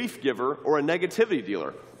 a grief giver, or a negativity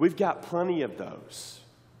dealer. We've got plenty of those.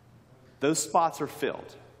 Those spots are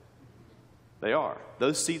filled. They are.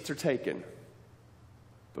 Those seats are taken.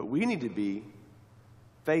 But we need to be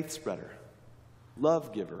faith spreader,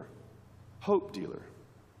 love giver, hope dealer.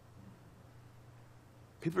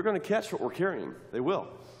 People are going to catch what we're carrying. They will.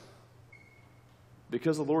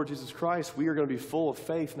 Because of the Lord Jesus Christ, we are going to be full of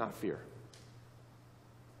faith, not fear.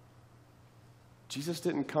 Jesus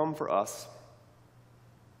didn't come for us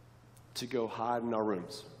to go hide in our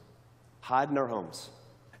rooms, hide in our homes,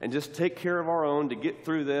 and just take care of our own to get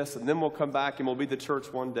through this, and then we'll come back and we'll be the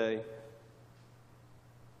church one day.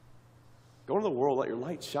 Go into the world, let your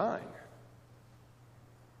light shine.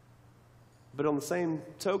 But on the same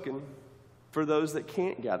token, for those that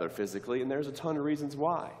can't gather physically, and there's a ton of reasons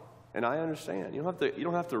why. And I understand. You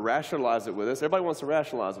don't have to rationalize it with us. Everybody wants to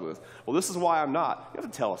rationalize it with us. Well, this is why I'm not. You don't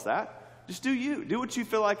have to tell us that. Just do you. Do what you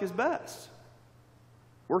feel like is best.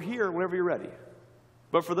 We're here whenever you're ready.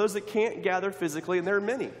 But for those that can't gather physically, and there are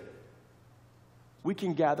many, we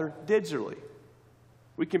can gather digitally.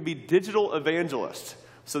 We can be digital evangelists.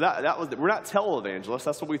 So we're not televangelists.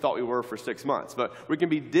 That's what we thought we were for 6 months. But we can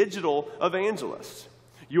be digital evangelists.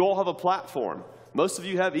 You all have a platform. Most of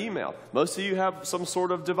you have email. Most of you have some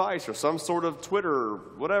sort of device or some sort of Twitter or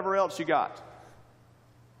whatever else you got.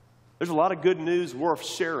 There's a lot of good news worth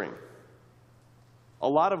sharing. A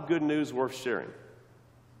lot of good news worth sharing.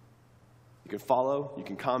 You can follow, you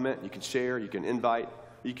can comment, you can share, you can invite.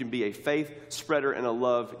 You can be a faith spreader and a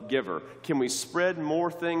love giver. Can we spread more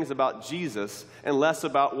things about Jesus and less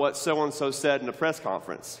about what so-and-so said in a press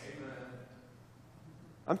conference?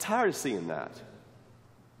 I'm tired of seeing that.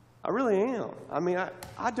 I really am. I mean,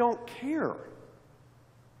 I don't care.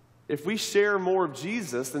 If we share more of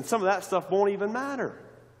Jesus, then some of that stuff won't even matter.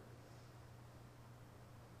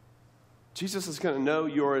 Jesus is going to know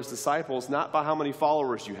you're his disciples not by how many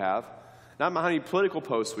followers you have, not by how many political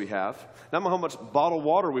posts we have, not by how much bottled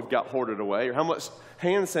water we've got hoarded away, or how much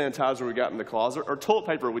hand sanitizer we got in the closet, or toilet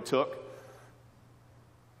paper we took.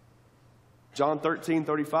 John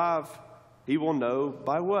 13:35, he will know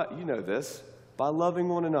by what? You know this. By loving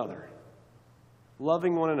one another.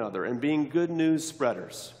 Loving one another and being good news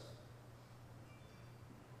spreaders.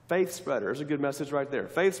 Faith spreader. There's a good message right there.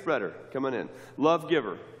 Faith spreader coming in. Love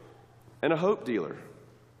giver. And a hope dealer.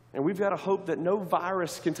 And we've got a hope that no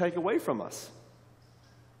virus can take away from us.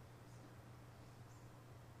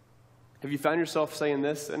 Have you found yourself saying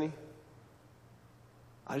this, any?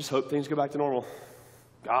 I just hope things go back to normal.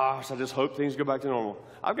 Gosh, I just hope things go back to normal.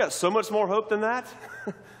 I've got so much more hope than that.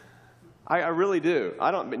 I really do.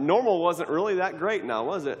 Normal wasn't really that great now,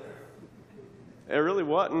 was it? It really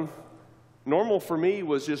wasn't. Normal for me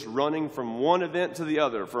was just running from one event to the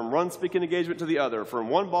other, from one speaking engagement to the other, from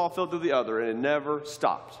one ball field to the other, and it never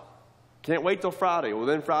stopped. Can't wait till Friday. Well,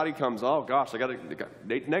 then Friday comes, oh gosh, I got to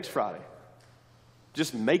date next Friday.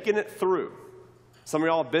 Just making it through. Some of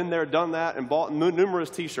y'all have been there, done that, and bought numerous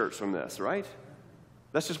t-shirts from this, right?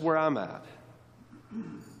 That's just where I'm at.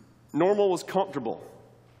 Normal was comfortable.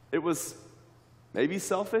 It was maybe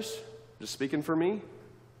selfish, just speaking for me.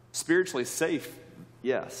 Spiritually safe,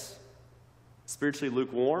 yes. Spiritually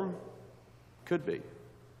lukewarm, could be.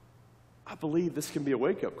 I believe this can be a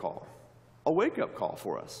wake-up call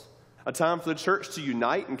for us. A time for the church to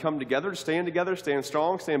unite and come together, stand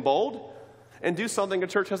strong, stand bold, and do something a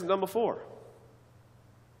church hasn't done before.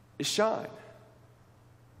 Is shine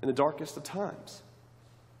in the darkest of times.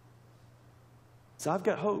 So I've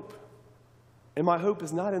got hope. And my hope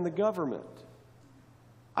is not in the government.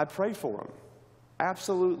 I pray for them.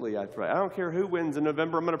 Absolutely, I pray. I don't care who wins in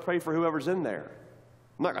November. I'm going to pray for whoever's in there.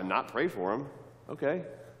 I'm not going to not pray for them. Okay.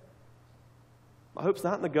 My hope's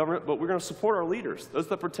not in the government, but we're going to support our leaders, those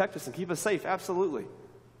that protect us and keep us safe. Absolutely.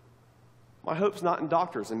 My hope's not in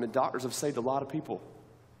doctors, and doctors have saved a lot of people.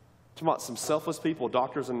 I'm talking about some selfless people,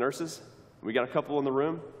 doctors and nurses. We got a couple in the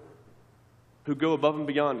room who go above and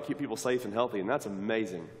beyond to keep people safe and healthy, and that's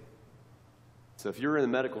amazing. So if you're in the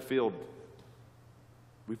medical field,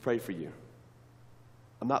 we pray for you.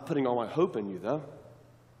 I'm not putting all my hope in you, though.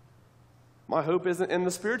 My hope isn't in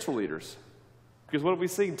the spiritual leaders. Because what have we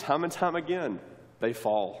seen time and time again? They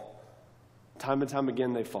fall. Time and time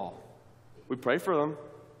again, they fall. We pray for them.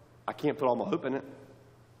 I can't put all my hope in it.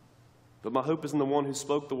 But my hope is in the one who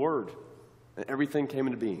spoke the word, and everything came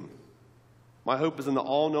into being. My hope is in the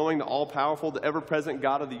all-knowing, the all-powerful, the ever-present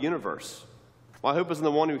God of the universe. My hope is in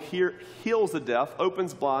the one who heals the deaf,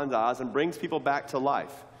 opens blind eyes, and brings people back to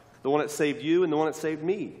life. The one that saved you and the one that saved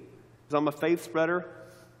me. Because I'm a faith spreader,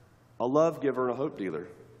 a love giver, and a hope dealer.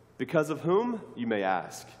 Because of whom, you may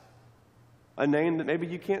ask? A name that maybe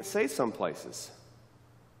you can't say some places.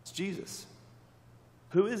 It's Jesus.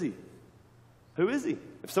 Who is he? Who is he?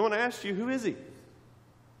 If someone asks you, who is he?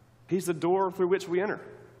 He's the door through which we enter.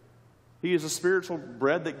 He is a spiritual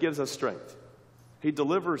bread that gives us strength. He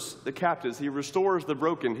delivers the captives. He restores the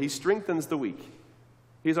broken. He strengthens the weak.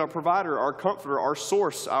 He's our provider, our comforter, our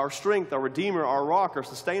source, our strength, our redeemer, our rock, our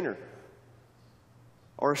sustainer,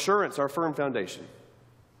 our assurance, our firm foundation.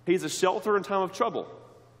 He's a shelter in time of trouble.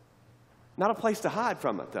 Not a place to hide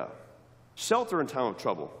from it, though. Shelter in time of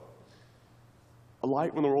trouble. A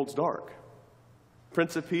light when the world's dark.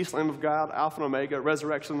 Prince of Peace, Lamb of God, Alpha and Omega,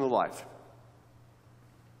 resurrection and the life.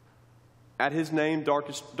 At his name,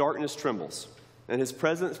 darkness trembles. In his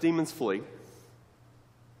presence, demons flee.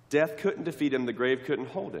 Death couldn't defeat him. The grave couldn't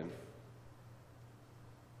hold him.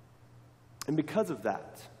 And because of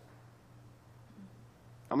that,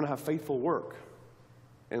 I'm going to have faithful work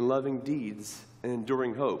and loving deeds and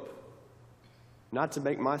enduring hope. Not to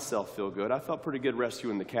make myself feel good. I felt pretty good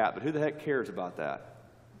rescuing the cat, but who the heck cares about that?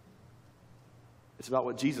 It's about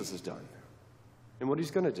what Jesus has done and what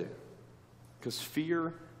he's going to do. Because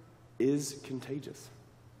fear is contagious.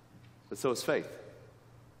 But so is faith.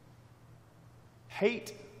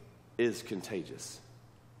 Hate is contagious.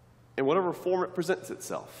 In whatever form it presents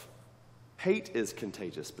itself. Hate is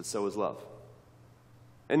contagious, but so is love.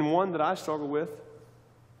 And one that I struggle with,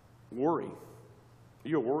 worry. Are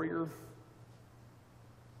you a worrier?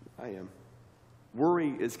 I am. Worry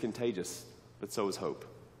is contagious, but so is hope.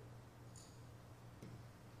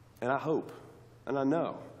 And I hope, and I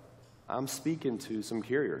know, I'm speaking to some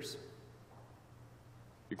carriers.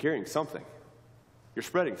 You're carrying something. You're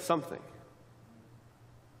spreading something.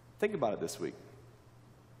 Think about it this week.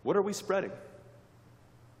 What are we spreading?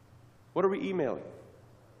 What are we emailing?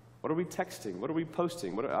 What are we texting? What are we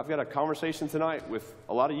posting? I've got a conversation tonight with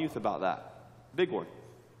a lot of youth about that. Big one.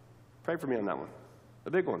 Pray for me on that one.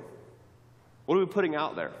 A big one. What are we putting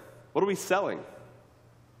out there? What are we selling?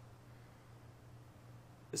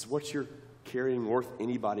 Is what you're carrying worth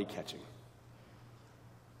anybody catching?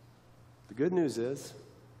 The good news is,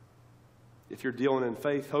 if you're dealing in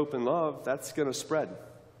faith, hope, and love, that's going to spread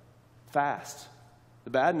fast. The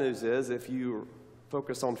bad news is, if you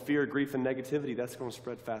focus on fear, grief, and negativity, that's going to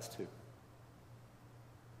spread fast too.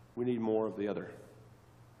 We need more of the other.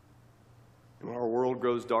 And when our world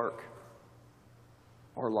grows dark,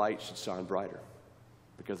 our light should shine brighter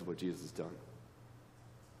because of what Jesus has done.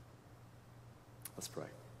 Let's pray.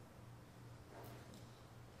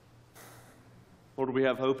 Lord, we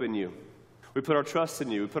have hope in you. We put our trust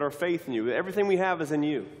in you. We put our faith in you. Everything we have is in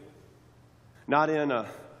you. Not in a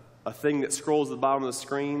thing that scrolls at the bottom of the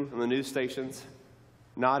screen on the news stations.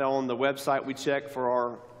 Not on the website we check for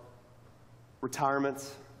our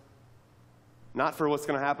retirements. Not for what's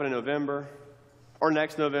going to happen in November or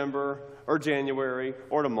next November or January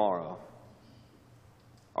or tomorrow.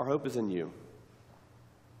 Our hope is in you.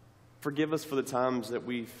 Forgive us for the times that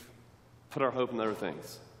we've put our hope in other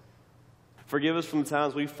things. Forgive us from the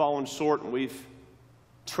times we've fallen short and we've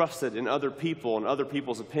trusted in other people and other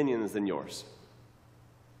people's opinions than yours.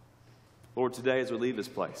 Lord, today as we leave this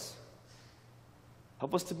place,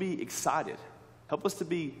 help us to be excited. Help us to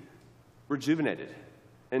be rejuvenated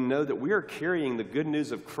and know that we are carrying the good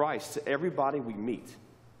news of Christ to everybody we meet.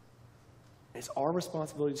 It's our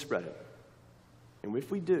responsibility to spread it. And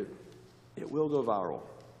if we do, it will go viral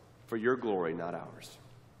for your glory, not ours.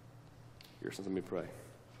 Here's something we pray.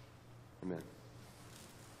 Amen.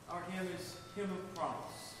 Our hymn is Hymn of Promise.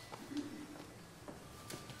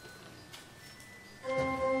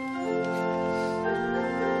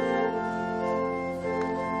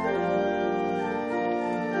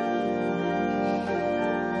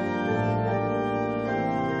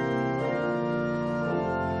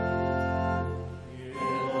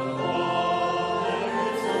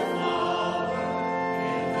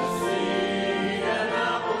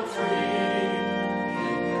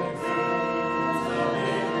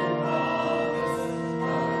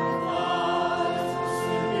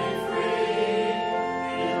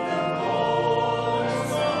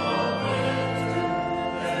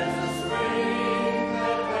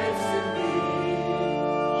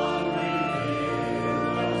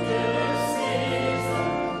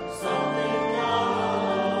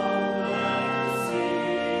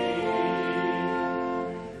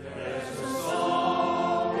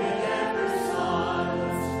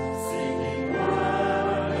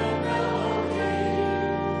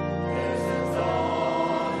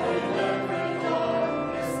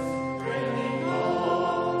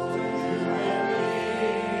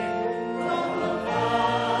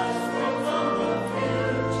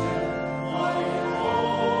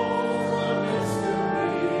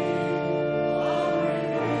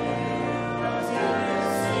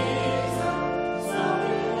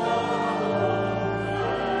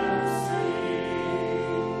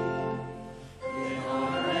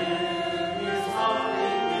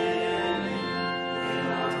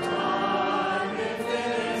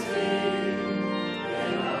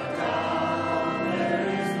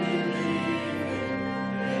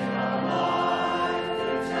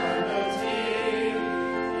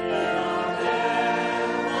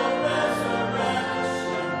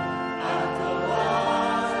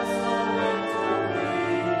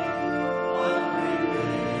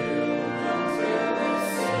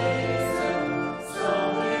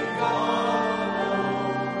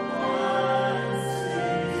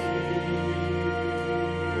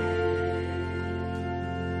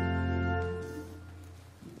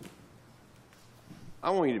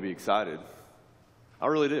 I want you to be excited. I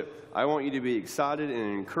really do. I want you to be excited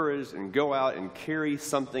and encouraged and go out and carry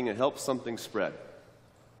something and help something spread.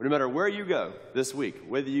 No matter where you go this week,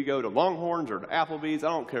 whether you go to Longhorns or to Applebee's, I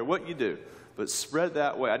don't care what you do, but spread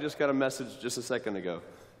that way. I just got a message just a second ago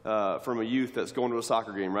from a youth that's going to a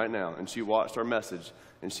soccer game right now, and she watched our message,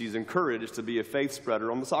 and she's encouraged to be a faith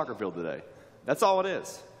spreader on the soccer field today. That's all it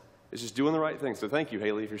is. It's just doing the right thing. So thank you,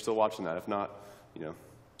 Haley, if you're still watching that. If not,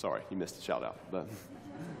 sorry, you missed the shout out. But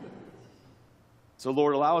so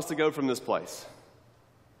Lord, allow us to go from this place.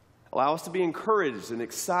 Allow us to be encouraged and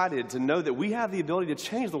excited to know that we have the ability to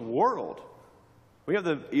change the world. We have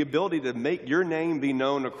the ability to make your name be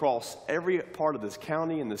known across every part of this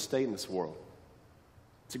county and this state and this world.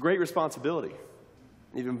 It's a great responsibility.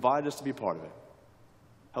 You've invited us to be part of it.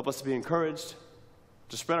 Help us to be encouraged,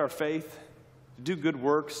 to spread our faith, to do good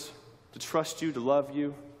works, to trust you, to love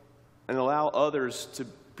you, and allow others to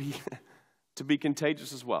be, to be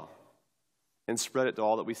contagious as well and spread it to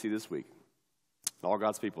all that we see this week. All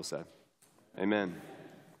God's people said, amen.